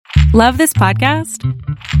Love this podcast?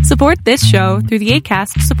 Support this show through the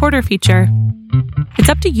Acast supporter feature. It's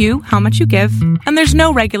up to you how much you give, and there's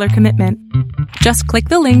no regular commitment. Just click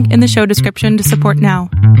the link in the show description to support now.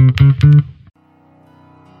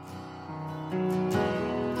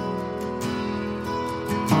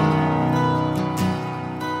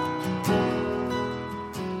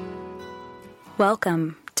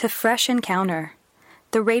 Welcome to Fresh Encounter,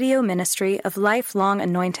 the radio ministry of Lifelong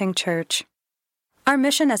Anointing Church. Our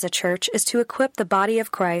mission as a church is to equip the body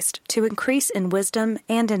of Christ to increase in wisdom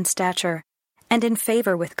and in stature, and in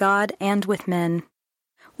favor with God and with men.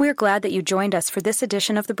 We're glad that you joined us for this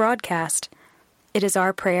edition of the broadcast. It is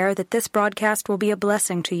our prayer that this broadcast will be a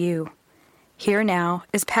blessing to you. Here now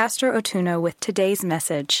is Pastor Otuno with today's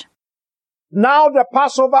message. Now the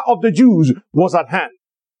Passover of the Jews was at hand,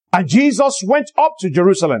 and Jesus went up to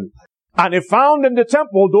Jerusalem. And he found in the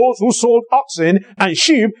temple those who sold oxen and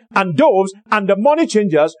sheep and doves and the money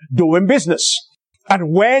changers doing business.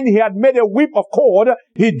 And when he had made a whip of cord,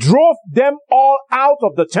 he drove them all out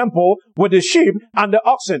of the temple with the sheep and the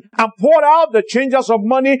oxen, and poured out the changers of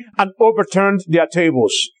money and overturned their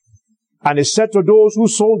tables. And he said to those who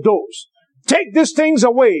sold doves, "Take these things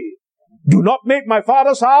away. Do not make my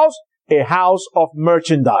Father's house a house of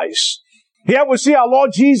merchandise." Here we see our Lord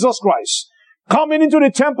Jesus Christ coming into the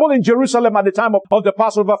temple in Jerusalem at the time of the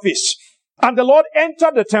Passover feast. And the Lord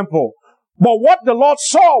entered the temple. But what the Lord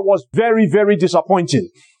saw was very, very disappointing.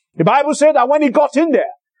 The Bible said that when he got in there,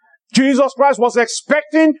 Jesus Christ was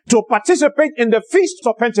expecting to participate in the feast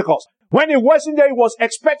of Pentecost. When he was in there, he was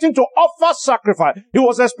expecting to offer sacrifice. He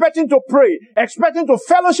was expecting to pray, expecting to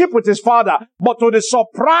fellowship with his Father. But to the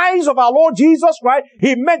surprise of our Lord Jesus Christ,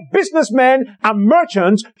 he met businessmen and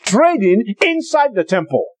merchants trading inside the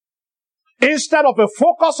temple. Instead of a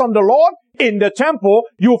focus on the Lord in the temple,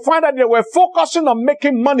 you find that they were focusing on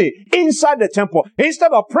making money inside the temple.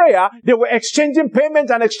 Instead of prayer, they were exchanging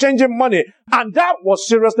payments and exchanging money. And that was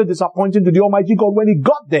seriously disappointing to the Almighty God when he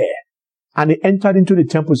got there. And he entered into the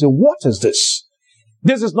temple and said, "What is this?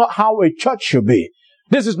 This is not how a church should be.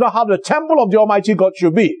 This is not how the temple of the Almighty God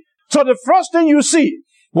should be." So the first thing you see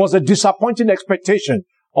was a disappointing expectation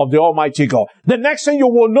of the Almighty God. The next thing you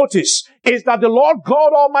will notice is that the Lord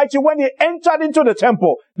God Almighty, when he entered into the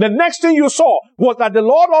temple, the next thing you saw was that the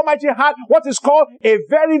Lord Almighty had what is called a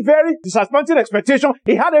very, very disappointing expectation.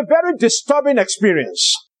 He had a very disturbing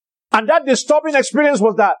experience. And that disturbing experience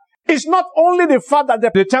was that it's not only the fact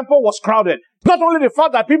that the temple was crowded, not only the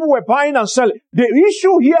fact that people were buying and selling. The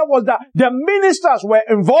issue here was that the ministers were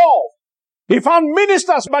involved. He found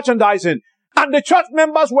ministers merchandising. And the church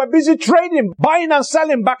members were busy trading, buying and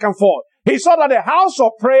selling back and forth. He saw that the house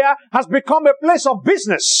of prayer has become a place of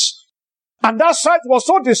business. And that sight was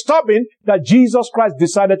so disturbing that Jesus Christ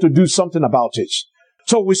decided to do something about it.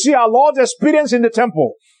 So we see our Lord's experience in the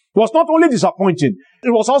temple was not only disappointing,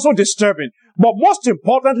 it was also disturbing. But most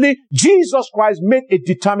importantly, Jesus Christ made a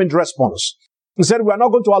determined response. He said, "We are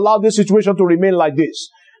not going to allow this situation to remain like this."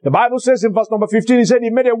 The Bible says in verse number 15, he said he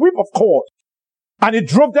made a whip of cord. And he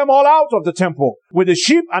drove them all out of the temple with the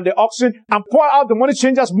sheep and the oxen, and poured out the money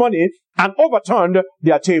changers' money and overturned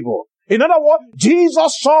their table. In other words,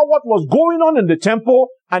 Jesus saw what was going on in the temple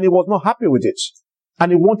and he was not happy with it.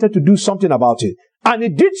 And he wanted to do something about it. And he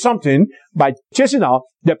did something by chasing out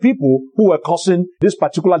the people who were causing this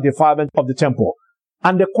particular defilement of the temple.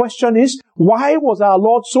 And the question is, why was our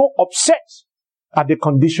Lord so upset at the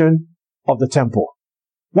condition of the temple?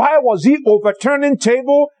 Why was he overturning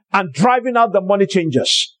table and driving out the money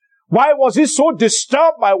changers? Why was he so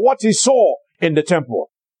disturbed by what he saw in the temple?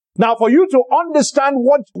 Now, for you to understand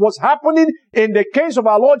what was happening in the case of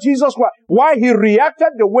our Lord Jesus Christ, why he reacted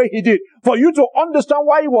the way he did, for you to understand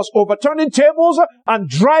why he was overturning tables and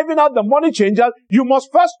driving out the money changers, you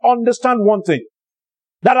must first understand one thing.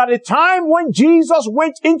 That at the time when Jesus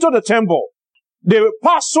went into the temple, the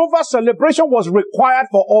Passover celebration was required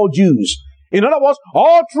for all Jews. In other words,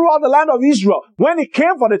 all throughout the land of Israel, when it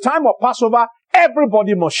came for the time of Passover,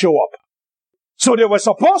 everybody must show up. So they were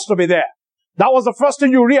supposed to be there. That was the first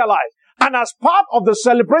thing you realize. And as part of the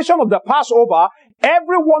celebration of the Passover,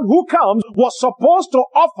 everyone who comes was supposed to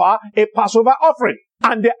offer a Passover offering.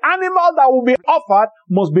 And the animal that will be offered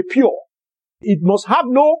must be pure. It must have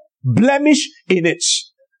no blemish in it.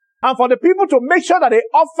 And for the people to make sure that they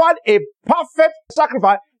offered a perfect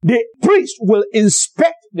sacrifice, the priest will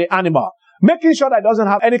inspect the animal, making sure that it doesn't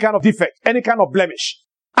have any kind of defect, any kind of blemish.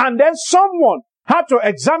 And then someone had to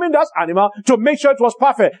examine that animal to make sure it was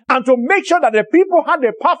perfect. And to make sure that the people had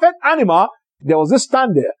a perfect animal, there was this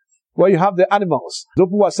stand there. where you have the animals. Those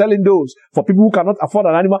who are selling those for people who cannot afford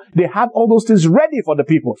an animal, they had all those things ready for the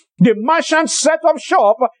people. The merchants set up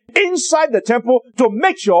shop inside the temple to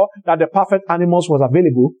make sure that the perfect animals was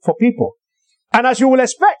available for people. And as you will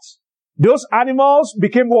expect, those animals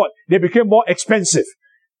became what? They became more expensive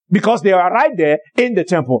because they are right there in the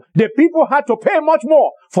temple. The people had to pay much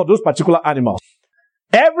more for those particular animals.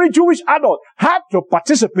 Every Jewish adult had to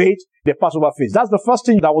participate in the Passover feast. That's the first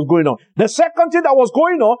thing that was going on. The second thing that was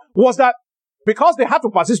going on was that because they had to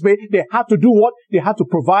participate, they had to do what? They had to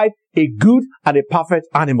provide a good and a perfect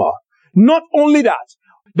animal. Not only that,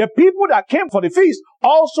 the people that came for the feast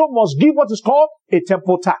also must give what is called a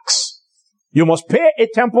temple tax. You must pay a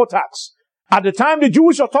temple tax. At the time, the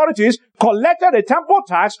Jewish authorities collected a temple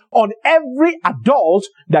tax on every adult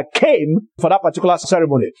that came for that particular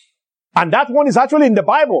ceremony. And that one is actually in the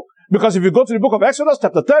Bible. Because if you go to the book of Exodus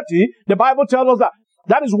chapter 30, the Bible tells us that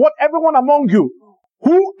that is what everyone among you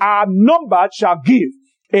who are numbered shall give.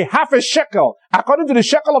 A half a shekel, according to the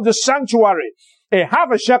shekel of the sanctuary. A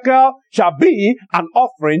half a shekel shall be an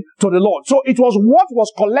offering to the Lord. So it was what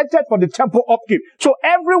was collected for the temple upkeep. So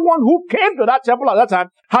everyone who came to that temple at that time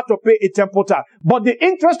had to pay a temple tax. But the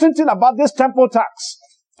interesting thing about this temple tax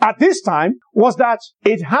at this time was that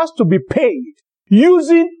it has to be paid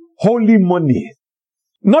using holy money.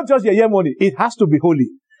 Not just your money. It has to be holy.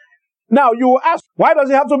 Now you will ask, why does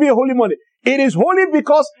it have to be a holy money? It is holy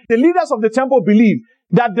because the leaders of the temple believe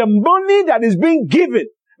that the money that is being given,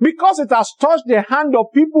 because it has touched the hand of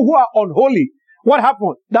people who are unholy, what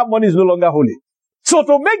happened? That money is no longer holy. So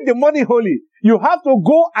to make the money holy, you have to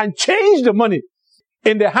go and change the money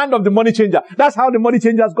in the hand of the money changer. That's how the money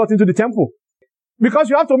changers got into the temple. Because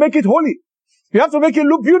you have to make it holy. You have to make it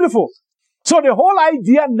look beautiful. So the whole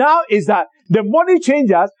idea now is that the money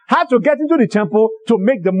changers had to get into the temple to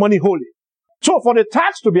make the money holy. So for the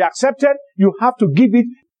tax to be accepted, you have to give it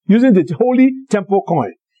using the holy temple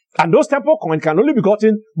coin. And those temple coins can only be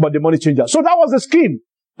gotten by the money changer. So that was the scheme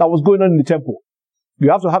that was going on in the temple. You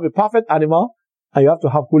have to have a perfect animal and you have to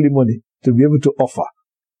have holy money to be able to offer.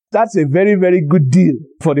 That's a very, very good deal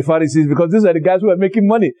for the Pharisees because these are the guys who are making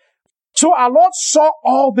money. So our Lord saw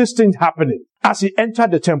all these things happening as he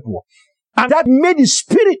entered the temple. And that made his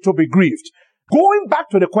spirit to be grieved. Going back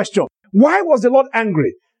to the question, why was the Lord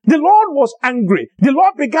angry? The Lord was angry. The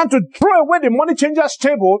Lord began to throw away the money changer's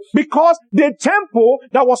table because the temple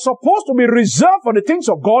that was supposed to be reserved for the things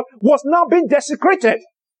of God was now being desecrated.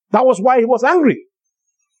 That was why he was angry.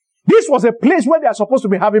 This was a place where they are supposed to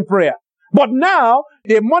be having prayer. But now,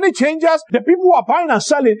 the money changers, the people who are buying and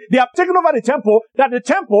selling, they have taken over the temple, that the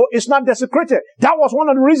temple is not desecrated. That was one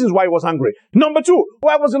of the reasons why he was angry. Number two,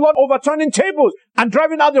 why was the Lord overturning tables and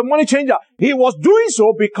driving out the money changer? He was doing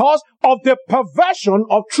so because of the perversion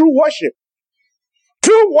of true worship.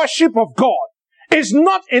 True worship of God is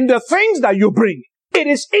not in the things that you bring. It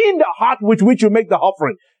is in the heart with which you make the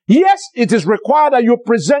offering. Yes, it is required that you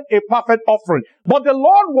present a perfect offering. But the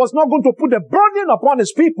Lord was not going to put a burden upon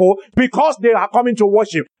his people because they are coming to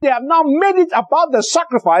worship. They have now made it about the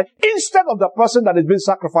sacrifice instead of the person that is being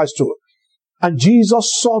sacrificed to. And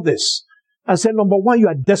Jesus saw this and said, number one, you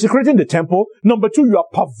are desecrating the temple. Number two, you are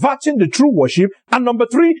perverting the true worship. And number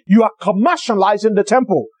three, you are commercializing the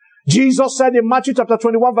temple. Jesus said in Matthew chapter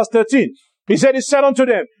 21 verse 13, he said unto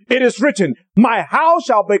them, it is written, my house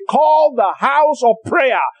shall be called the house of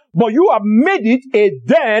prayer, but you have made it a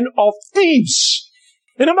den of thieves.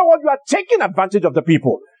 In other words, you are taking advantage of the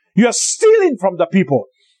people. You are stealing from the people.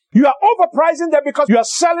 You are overpricing them because you are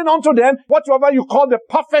selling unto them whatever you call the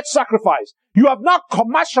perfect sacrifice. You have now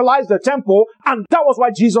commercialized the temple, and that was why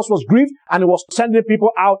Jesus was grieved and he was sending people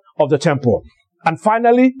out of the temple. And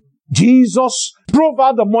finally, Jesus drove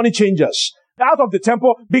out the money changers out of the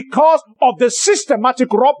temple because of the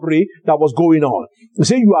systematic robbery that was going on. They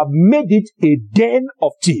say you have made it a den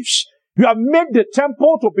of thieves. You have made the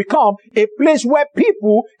temple to become a place where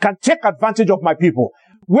people can take advantage of my people.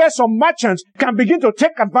 Where some merchants can begin to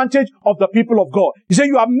take advantage of the people of God. He said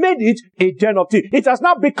you have made it a den of thieves. It has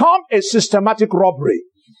now become a systematic robbery.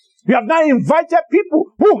 You have now invited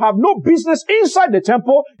people who have no business inside the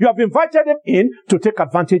temple. You have invited them in to take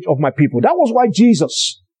advantage of my people. That was why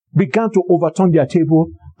Jesus began to overturn their table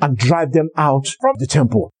and drive them out from the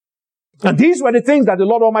temple. And these were the things that the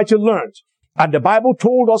Lord Almighty learned. And the Bible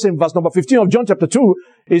told us in verse number 15 of John chapter 2,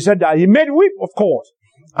 he said that he made whip, of course,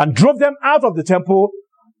 and drove them out of the temple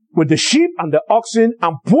with the sheep and the oxen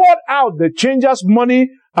and poured out the changers' money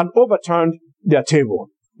and overturned their table.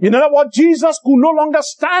 In other words, Jesus could no longer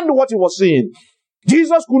stand what he was seeing.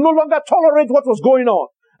 Jesus could no longer tolerate what was going on.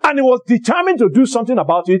 And he was determined to do something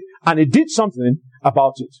about it, and he did something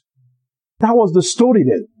about it. That was the story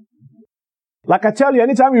then. Like I tell you,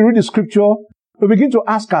 anytime we read the scripture, we begin to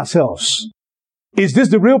ask ourselves, is this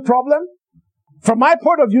the real problem? From my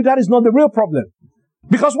point of view, that is not the real problem.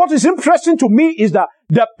 Because what is interesting to me is that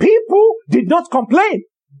the people did not complain.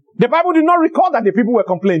 The Bible did not record that the people were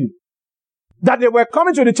complaining. That they were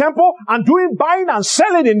coming to the temple and doing buying and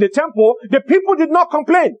selling in the temple. The people did not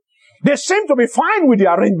complain. They seemed to be fine with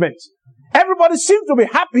the arrangements. Everybody seemed to be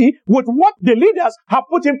happy with what the leaders have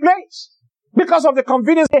put in place. Because of the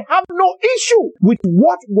convenience, they have no issue with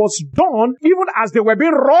what was done. Even as they were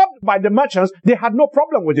being robbed by the merchants, they had no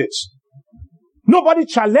problem with it. Nobody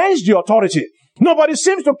challenged the authority. Nobody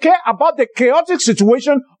seems to care about the chaotic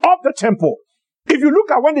situation of the temple. If you look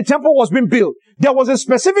at when the temple was being built, there was a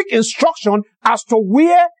specific instruction as to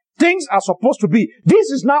where things are supposed to be. This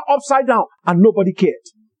is now upside down, and nobody cared.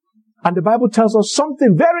 And the Bible tells us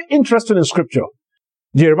something very interesting in Scripture.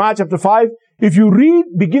 Jeremiah chapter 5, if you read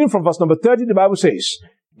beginning from verse number 30, the Bible says,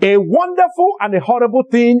 a wonderful and a horrible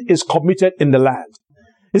thing is committed in the land.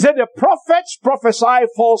 It said, the prophets prophesy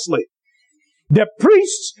falsely. The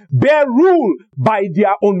priests bear rule by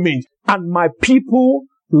their own means, and my people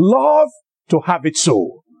love to have it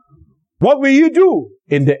so. What will you do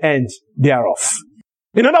in the end thereof?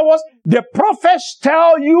 In other words, the prophets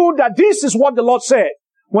tell you that this is what the Lord said,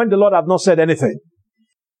 when the Lord have not said anything.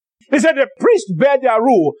 He said the priests bear their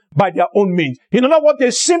rule by their own means. In other words,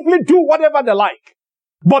 they simply do whatever they like.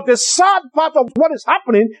 But the sad part of what is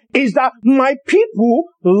happening is that my people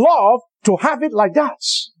love to have it like that.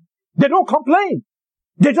 They don't complain.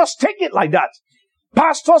 They just take it like that.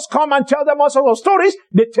 Pastors come and tell them all sorts of stories.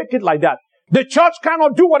 They take it like that. The church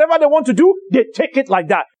cannot do whatever they want to do. They take it like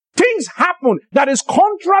that. Things happen that is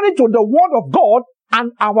contrary to the word of God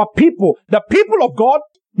and our people. The people of God,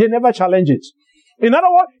 they never challenge it. In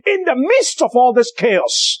other words, in the midst of all this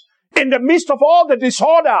chaos, in the midst of all the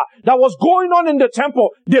disorder that was going on in the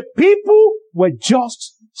temple, the people were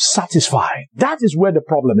just satisfied. That is where the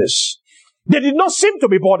problem is. They did not seem to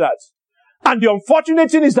be bothered. And the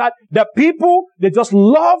unfortunate thing is that the people, they just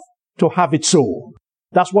love to have it so.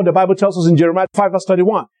 That's what the Bible tells us in Jeremiah 5 verse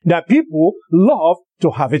 31. That people love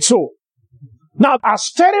to have it so. Now,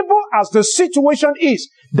 as terrible as the situation is,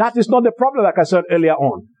 that is not the problem, like I said earlier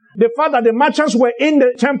on. The fact that the merchants were in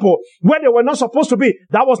the temple where they were not supposed to be,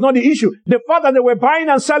 that was not the issue. The fact that they were buying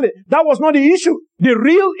and selling, that was not the issue. The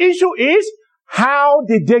real issue is, how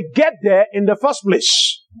did they get there in the first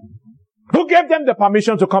place? Who gave them the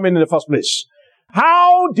permission to come in the first place?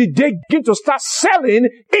 How did they get to start selling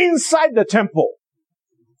inside the temple?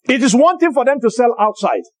 It is one thing for them to sell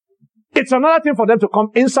outside. It's another thing for them to come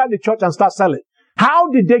inside the church and start selling. How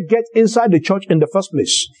did they get inside the church in the first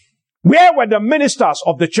place? Where were the ministers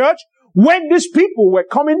of the church when these people were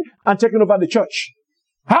coming and taking over the church?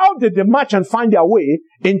 How did the merchant find their way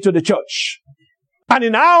into the church? And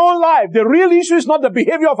in our own life, the real issue is not the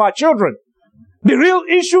behavior of our children. The real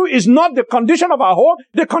issue is not the condition of our home,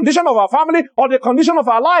 the condition of our family, or the condition of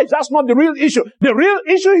our lives. That's not the real issue. The real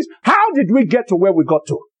issue is, how did we get to where we got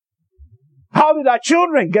to? How did our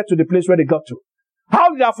children get to the place where they got to? How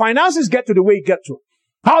did our finances get to the way it got to?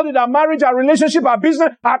 How did our marriage, our relationship, our business,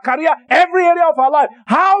 our career, every area of our life,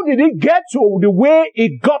 how did it get to the way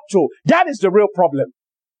it got to? That is the real problem.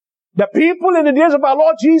 The people in the days of our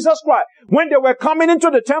Lord Jesus Christ, when they were coming into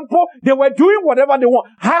the temple, they were doing whatever they want.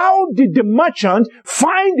 How did the merchants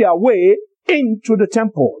find their way into the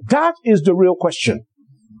temple? That is the real question.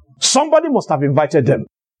 Somebody must have invited them.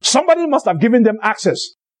 Somebody must have given them access.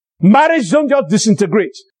 Marriage don't just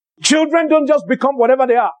disintegrate. Children don't just become whatever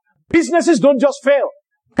they are. Businesses don't just fail.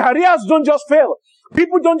 Careers don't just fail.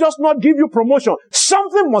 People don't just not give you promotion.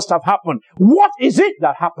 Something must have happened. What is it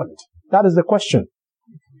that happened? That is the question.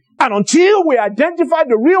 And until we identify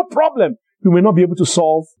the real problem, we may not be able to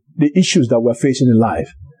solve the issues that we're facing in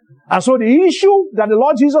life. And so the issue that the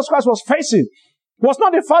Lord Jesus Christ was facing was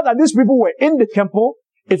not the fact that these people were in the temple.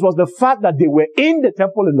 It was the fact that they were in the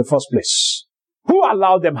temple in the first place. Who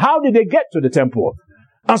allowed them? How did they get to the temple?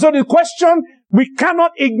 And so the question we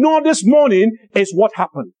cannot ignore this morning is, what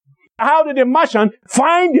happened? How did the merchant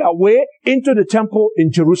find their way into the temple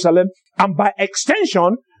in Jerusalem? And by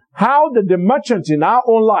extension, how did the merchants in our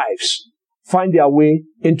own lives find their way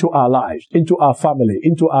into our lives, into our family,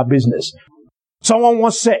 into our business? Someone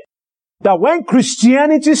once said that when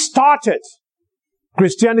Christianity started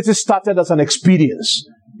as an experience.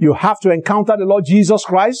 You have to encounter the Lord Jesus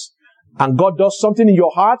Christ, and God does something in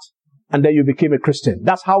your heart, and then you became a Christian.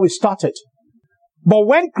 That's how it started. But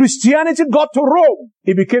when Christianity got to Rome,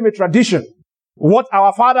 it became a tradition. What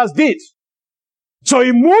our fathers did. So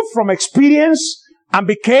it moved from experience and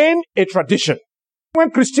became a tradition.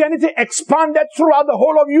 When Christianity expanded throughout the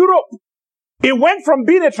whole of Europe, it went from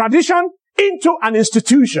being a tradition, into an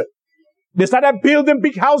institution. They started building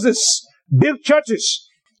big houses, big churches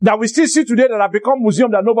that we still see today that have become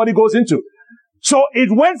museums that nobody goes into. So it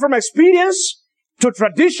went from experience to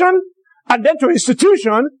tradition and then to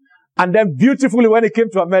institution, and then beautifully when it came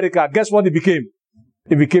to America, guess what it became?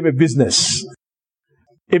 It became a business.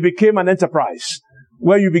 It became an enterprise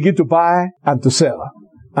where you begin to buy and to sell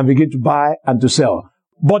and begin to buy and to sell.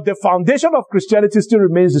 But the foundation of Christianity still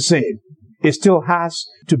remains the same. It still has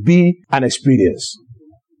to be an experience.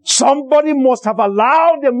 Somebody must have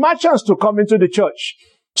allowed the merchants to come into the church.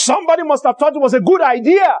 Somebody must have thought it was a good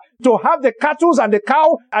idea to have the cattle and the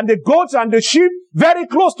cow and the goats and the sheep very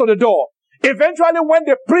close to the door. Eventually, when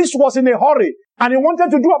the priest was in a hurry and he wanted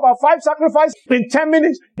to do about 5 sacrifices in 10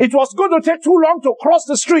 minutes, it was going to take too long to cross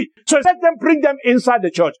the street. So he said them bring them inside the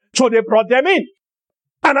church. So they brought them in.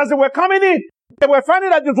 And as they were coming in, they were finding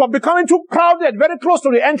that it was becoming too crowded, very close to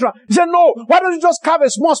the entrance. He said, no, why don't you just carve a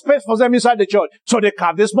small space for them inside the church? So they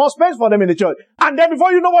carved a small space for them in the church. And then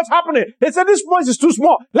before you know what's happening, they said, this place is too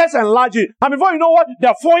small. Let's enlarge it. And before you know what,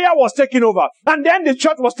 the foyer was taken over. And then the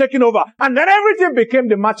church was taken over. And then everything became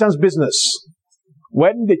the merchant's business.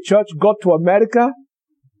 When the church got to America,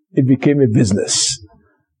 it became a business.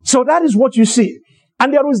 So that is what you see.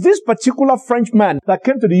 And there was this particular Frenchman that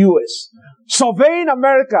came to the U.S. surveying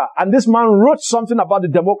America, and this man wrote something about the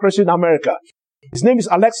democracy in America. His name is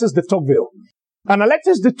Alexis de Tocqueville. And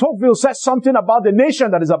Alexis de Tocqueville said something about the nation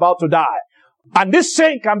that is about to die. And this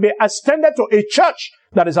saying can be extended to a church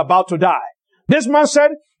that is about to die. This man said,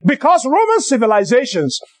 because Roman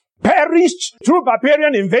civilizations perished through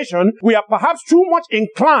barbarian invasion, we are perhaps too much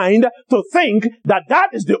inclined to think that that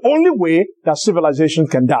is the only way that civilization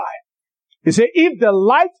can die. He said, if the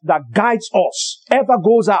light that guides us ever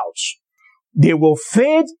goes out, they will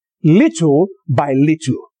fade little by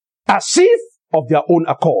little, as if of their own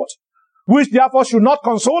accord. Which therefore should not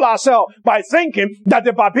console ourselves by thinking that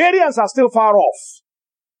the barbarians are still far off.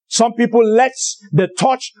 Some people let the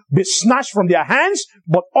torch be snatched from their hands,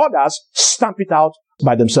 but others stamp it out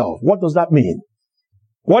by themselves. What does that mean?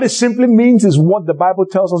 What it simply means is what the Bible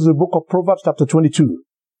tells us in the book of Proverbs chapter 22.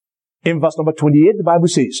 In verse number 28, the Bible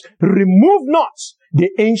says, remove not the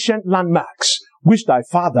ancient landmarks which thy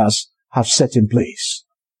fathers have set in place.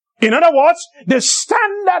 In other words, the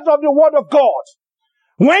standard of the word of God,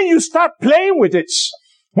 when you start playing with it,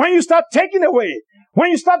 when you start taking away, when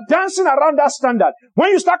you start dancing around that standard, when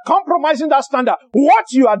you start compromising that standard, what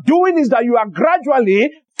you are doing is that you are gradually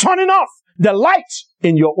turning off the light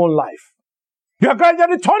in your own life. You are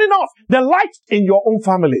gradually turning off the light in your own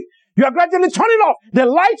family. You are gradually turning off the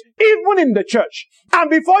light even in the church. And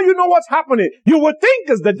before you know what's happening, you will think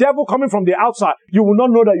it's the devil coming from the outside. You will not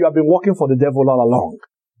know that you have been working for the devil all along.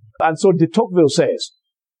 And so de Tocqueville says,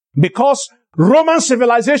 because Roman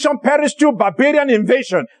civilization perished through barbarian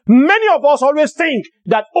invasion, many of us always think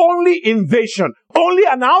that only invasion, only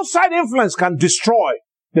an outside influence can destroy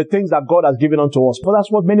the things that God has given unto us. But that's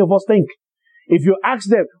what many of us think. If you ask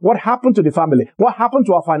them, what happened to the family? What happened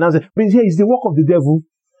to our finances? But here is the work of the devil.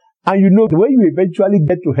 And you know, the way you eventually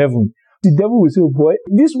get to heaven, the devil will say, oh boy,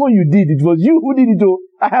 this one you did, it was you who did it, oh.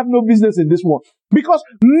 I have no business in this one. Because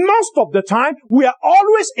most of the time, we are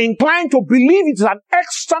always inclined to believe it's an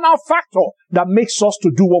external factor that makes us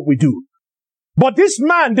to do what we do. But this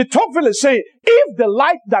man, de Tocqueville, is saying, if the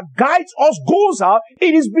light that guides us goes out,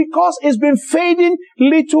 it is because it's been fading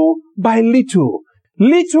little by little.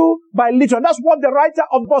 Little by little. And that's what the writer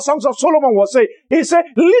of the Songs of Solomon was saying. He said,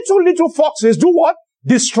 little foxes do what?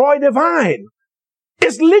 Destroy the vine.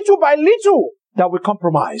 It's little by little that we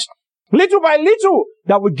compromise. Little by little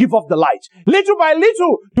that we give up the light. Little by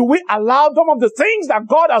little do we allow some of the things that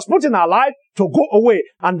God has put in our life to go away.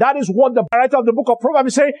 And that is what the writer of the book of Proverbs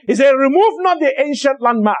is saying. He said, remove not the ancient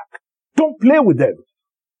landmark. Don't play with them.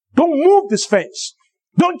 Don't move this fence.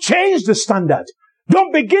 Don't change the standard.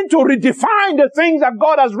 Don't begin to redefine the things that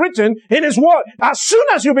God has written in His Word. As soon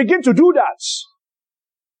as you begin to do that,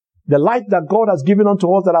 the light that God has given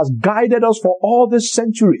unto us, that has guided us for all these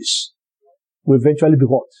centuries, will eventually be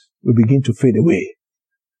what? Will begin to fade away.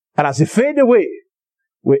 And as it fade away,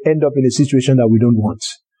 we end up in a situation that we don't want.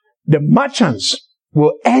 The merchants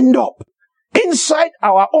will end up inside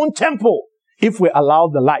our own temple if we allow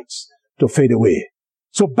the lights to fade away.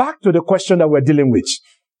 So back to the question that we're dealing with.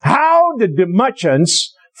 How did the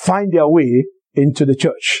merchants find their way into the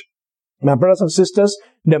church? My brothers and sisters,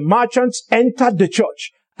 the merchants entered the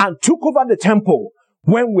church and took over the temple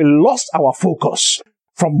when we lost our focus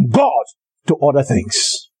from God to other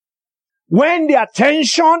things. When the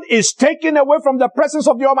attention is taken away from the presence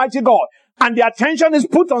of the Almighty God and the attention is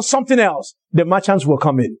put on something else, the merchants will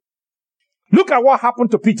come in. Look at what happened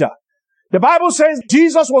to Peter. The Bible says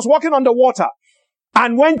Jesus was walking on the water.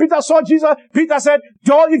 And when Peter saw Jesus, Peter said,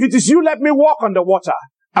 John, if it is you, let me walk on the water.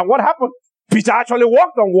 And what happened? Peter actually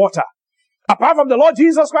walked on water. Apart from the Lord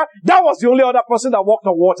Jesus Christ, that was the only other person that walked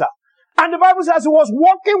on water. And the Bible says he was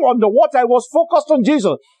walking on the water, he was focused on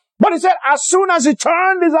Jesus. But he said, as soon as he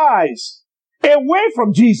turned his eyes away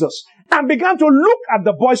from Jesus and began to look at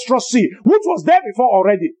the boisterous sea, which was there before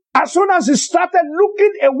already, as soon as he started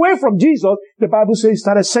looking away from Jesus, the Bible says he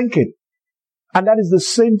started sinking. And that is the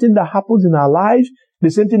same thing that happens in our lives, the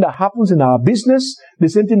same thing that happens in our business, the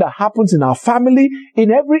same thing that happens in our family, in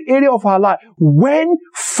every area of our life. When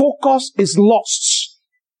focus is lost,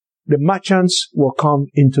 the merchants will come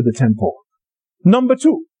into the temple. Number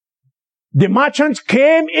 2, the merchants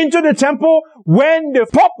came into the temple when the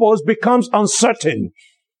purpose becomes uncertain.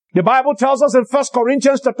 The Bible tells us in 1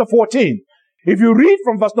 Corinthians chapter 14, if you read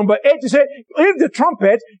from verse number 8, it says, if the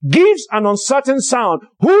trumpet gives an uncertain sound,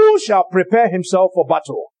 who shall prepare himself for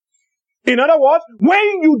battle? In other words,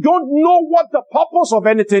 when you don't know what the purpose of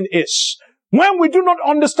anything is, when we do not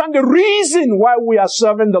understand the reason why we are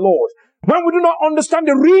serving the Lord, when we do not understand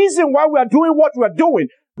the reason why we are doing what we are doing,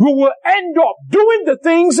 we will end up doing the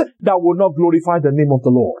things that will not glorify the name of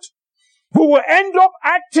the Lord. We will end up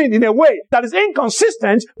acting in a way that is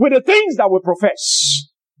inconsistent with the things that we profess.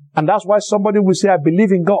 And that's why somebody will say, I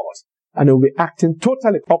believe in God, and they will be acting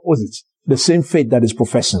totally opposite the same faith that is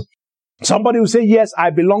professing. Somebody will say, yes, I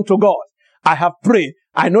belong to God. I have prayed.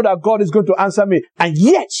 I know that God is going to answer me. And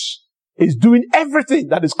yet, is doing everything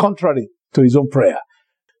that is contrary to his own prayer.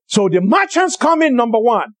 So the merchants come in, number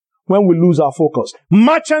 1, when we lose our focus.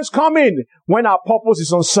 Merchants come in when our purpose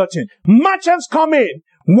is uncertain. Merchants come in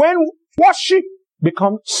when worship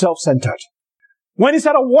becomes self-centered. When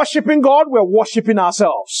instead of worshiping God, we're worshiping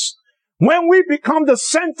ourselves. When we become the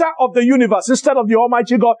center of the universe, instead of the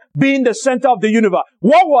Almighty God being the center of the universe,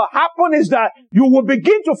 what will happen is that you will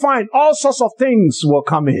begin to find all sorts of things will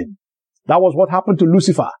come in. That was what happened to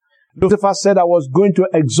Lucifer. Lucifer said, I was going to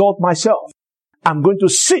exalt myself. I'm going to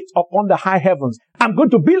sit upon the high heavens. I'm going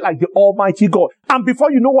to be like the Almighty God. And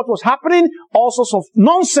before you know what was happening, all sorts of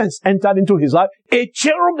nonsense entered into his life. A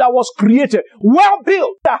cherub that was created, well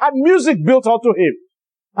built, that had music built onto him.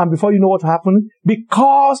 And before you know what happened,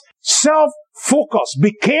 because self-focus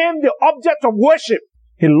became the object of worship,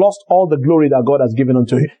 he lost all the glory that God has given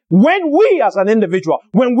unto him. When we as an individual,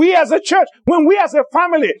 when we as a church, when we as a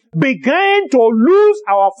family begin to lose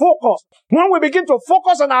our focus, when we begin to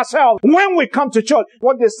focus on ourselves, when we come to church,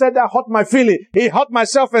 what they said that hurt my feeling, it hurt my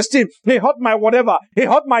self-esteem, it hurt my whatever, it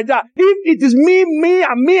hurt my that. If it is me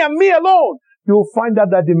alone, you'll find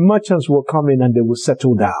out that the merchants will come in and they will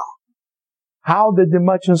settle down. How did the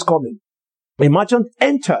merchants come in? The merchant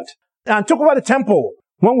entered and took over the temple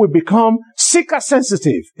when we become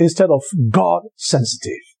seeker-sensitive instead of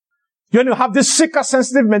God-sensitive. You have this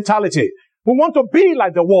seeker-sensitive mentality. We want to be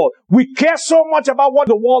like the world. We care so much about what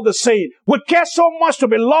the world is saying. We care so much to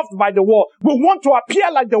be loved by the world. We want to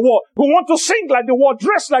appear like the world. We want to sing like the world,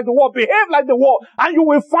 dress like the world, behave like the world. And you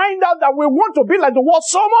will find out that we want to be like the world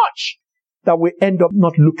so much that we end up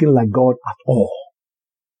not looking like God at all.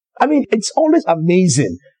 I mean, it's always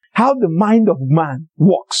amazing how the mind of man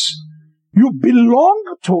works. You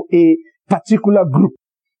belong to a particular group,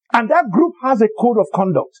 and that group has a code of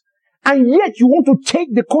conduct. And yet you want to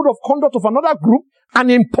take the code of conduct of another group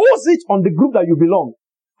and impose it on the group that you belong.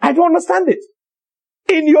 I don't understand it.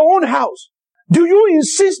 In your own house, do you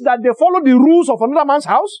insist that they follow the rules of another man's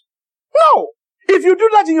house? No. If you do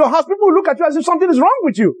that in your house, people will look at you as if something is wrong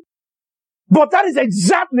with you. But that is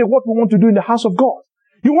exactly what we want to do in the house of God.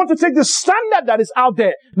 You want to take the standard that is out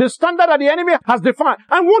there, the standard that the enemy has defined,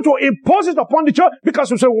 and want to impose it upon the church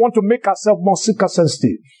because we say we want to make ourselves more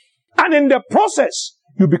seeker-sensitive. And in the process,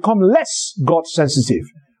 you become less God-sensitive.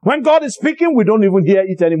 When God is speaking, we don't even hear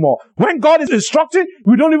it anymore. When God is instructing,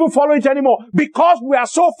 we don't even follow it anymore because we are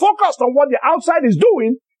so focused on what the outside is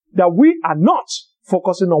doing that we are not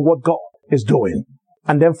focusing on what God is doing.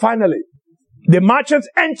 And then finally, the merchants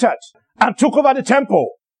entered and took over the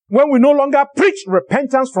temple. When we no longer preach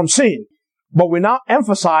repentance from sin, but we now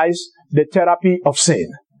emphasize the therapy of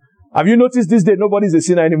sin. Have you noticed this day nobody's a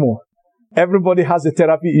sinner anymore? Everybody has a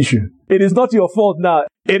therapy issue. It is not your fault now.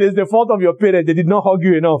 It is the fault of your parents. They did not hug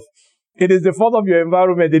you enough. It is the fault of your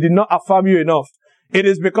environment. They did not affirm you enough. It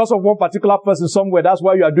is because of one particular person somewhere. That's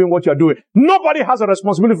why you are doing what you are doing. Nobody has a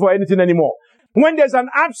responsibility for anything anymore. When there's an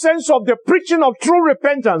absence of the preaching of true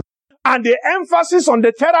repentance and the emphasis on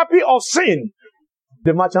the therapy of sin,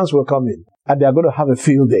 the merchants will come in and they are going to have a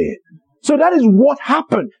field day. So that is what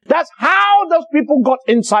happened. That's how those people got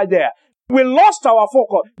inside there. We lost our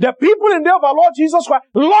focus. The people in the day of our Lord Jesus Christ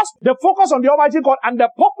lost the focus on the Almighty God and the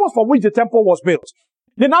purpose for which the temple was built.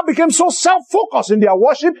 They now became so self-focused in their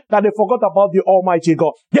worship that they forgot about the Almighty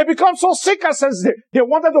God. They become so sick and sensitive. They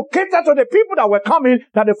wanted to cater to the people that were coming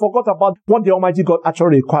that they forgot about what the Almighty God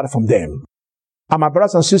actually required from them. And my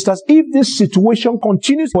brothers and sisters, if this situation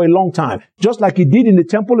continues for a long time, just like it did in the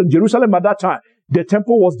temple in Jerusalem at that time, the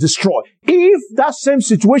temple was destroyed. If that same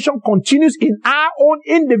situation continues in our own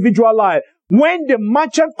individual life, when the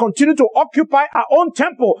merchants continue to occupy our own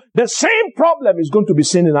temple, the same problem is going to be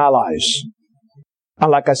seen in our lives.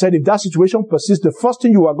 And like I said, if that situation persists, the first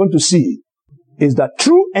thing you are going to see is that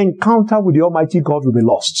true encounter with the Almighty God will be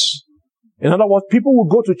lost. In other words, people will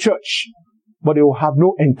go to church, but they will have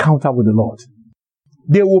no encounter with the Lord.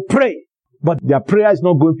 They will pray, but their prayer is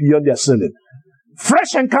not going beyond their ceiling.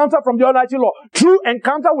 Fresh encounter from the Almighty Lord, true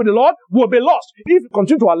encounter with the Lord will be lost if you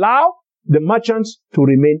continue to allow the merchants to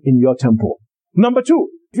remain in your temple. Number two,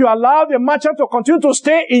 if you allow the merchant to continue to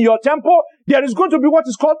stay in your temple, there is going to be what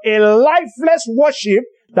is called a lifeless worship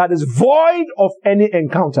that is void of any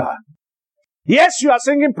encounter. Yes, you are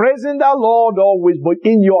singing, praising the Lord always, but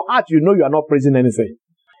in your heart, you know you are not praising anything.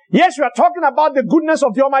 Yes, you are talking about the goodness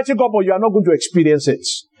of the Almighty God, but you are not going to experience it.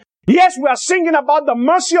 Yes, we are singing about the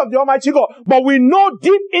mercy of the Almighty God, but we know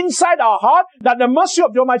deep inside our heart that the mercy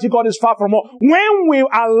of the Almighty God is far from us. When we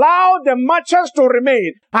allow the merchants to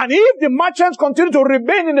remain, and if the merchants continue to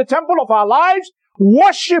remain in the temple of our lives,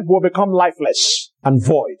 worship will become lifeless and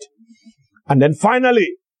void. And then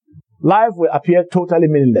finally, life will appear totally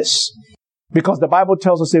meaningless. Because the Bible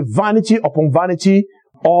tells us, vanity upon vanity,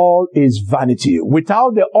 all is vanity.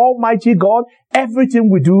 Without the Almighty God,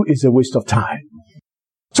 everything we do is a waste of time.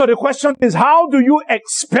 So the question is, how do you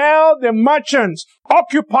expel the merchants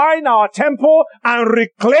occupying our temple and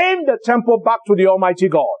reclaim the temple back to the Almighty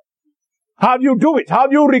God? How do you do it? How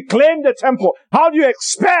do you reclaim the temple? How do you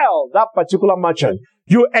expel that particular merchant?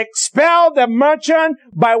 You expel the merchant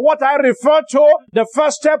by what I refer to. The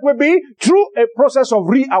first step will be through a process of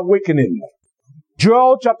reawakening.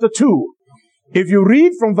 Joel chapter 2. If you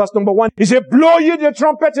read from verse number 1, it says, blow ye the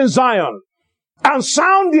trumpet in Zion, and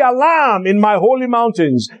sound the alarm in my holy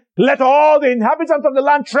mountains. Let all the inhabitants of the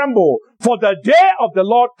land tremble, for the day of the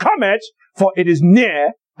Lord cometh, for it is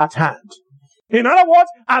near at hand. In other words,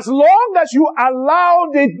 as long as you allow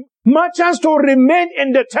the merchants to remain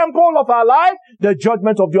in the temple of our life, the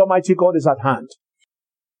judgment of the Almighty God is at hand.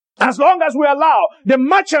 As long as we allow the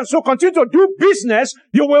merchants to continue to do business,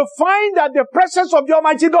 you will find that the presence of the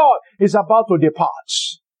Almighty God is about to depart.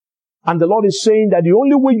 And the Lord is saying that the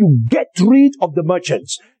only way you get rid of the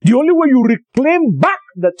merchants, the only way you reclaim back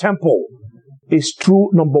the temple is through,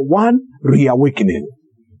 number one, reawakening.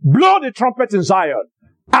 Blow the trumpet in Zion.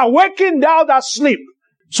 Awaken thou that sleep,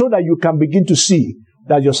 so that you can begin to see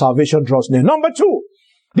that your salvation draws near. Number two,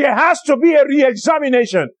 there has to be a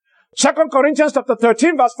re-examination. 2 Corinthians chapter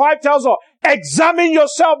 13 verse 5 tells us, examine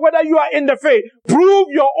yourself whether you are in the faith. Prove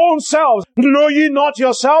your own selves. Know ye not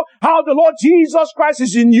yourself how the Lord Jesus Christ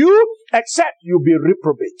is in you, except you be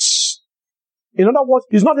reprobates. In other words,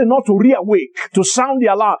 it's not enough to reawake, to sound the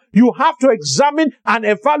alarm. You have to examine and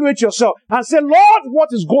evaluate yourself and say, Lord,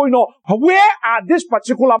 what is going on? Where are these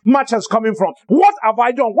particular merchants coming from? What have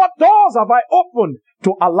I done? What doors have I opened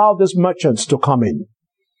to allow these merchants to come in?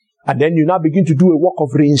 And then you now begin to do a work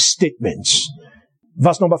of reinstatement.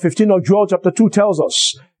 Verse number 15 of Joel chapter 2 tells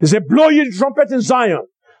us, it says, blow ye the trumpet in Zion,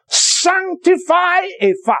 sanctify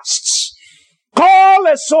a fast, call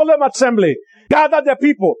a solemn assembly, gather the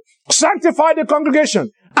people, sanctify the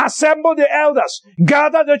congregation, assemble the elders,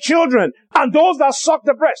 gather the children, and those that suck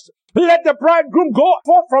the breast. Let the bridegroom go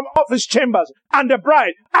forth from off his chambers, and the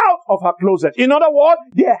bride out of her closet. In other words,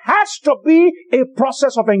 there has to be a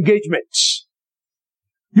process of engagement.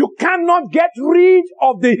 You cannot get rid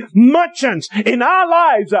of the merchants in our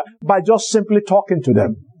lives by just simply talking to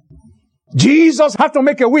them. Jesus had to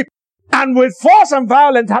make a whip, and with force and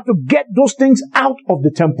violence had to get those things out of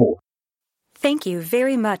the temple. Thank you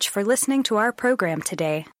very much for listening to our program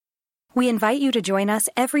today. We invite you to join us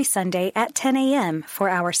every Sunday at 10 a.m. for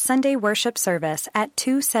our Sunday worship service at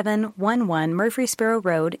 2711 Murfreesboro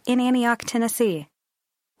Road in Antioch, Tennessee.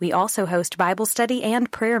 We also host Bible study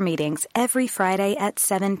and prayer meetings every Friday at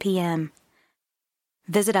 7 p.m.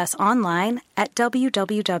 Visit us online at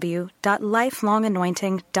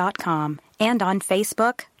www.lifelonganointing.com and on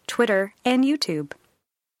Facebook, Twitter, and YouTube.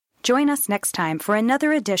 Join us next time for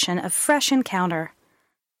another edition of Fresh Encounter.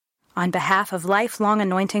 On behalf of Lifelong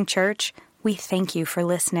Anointing Church, we thank you for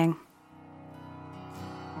listening.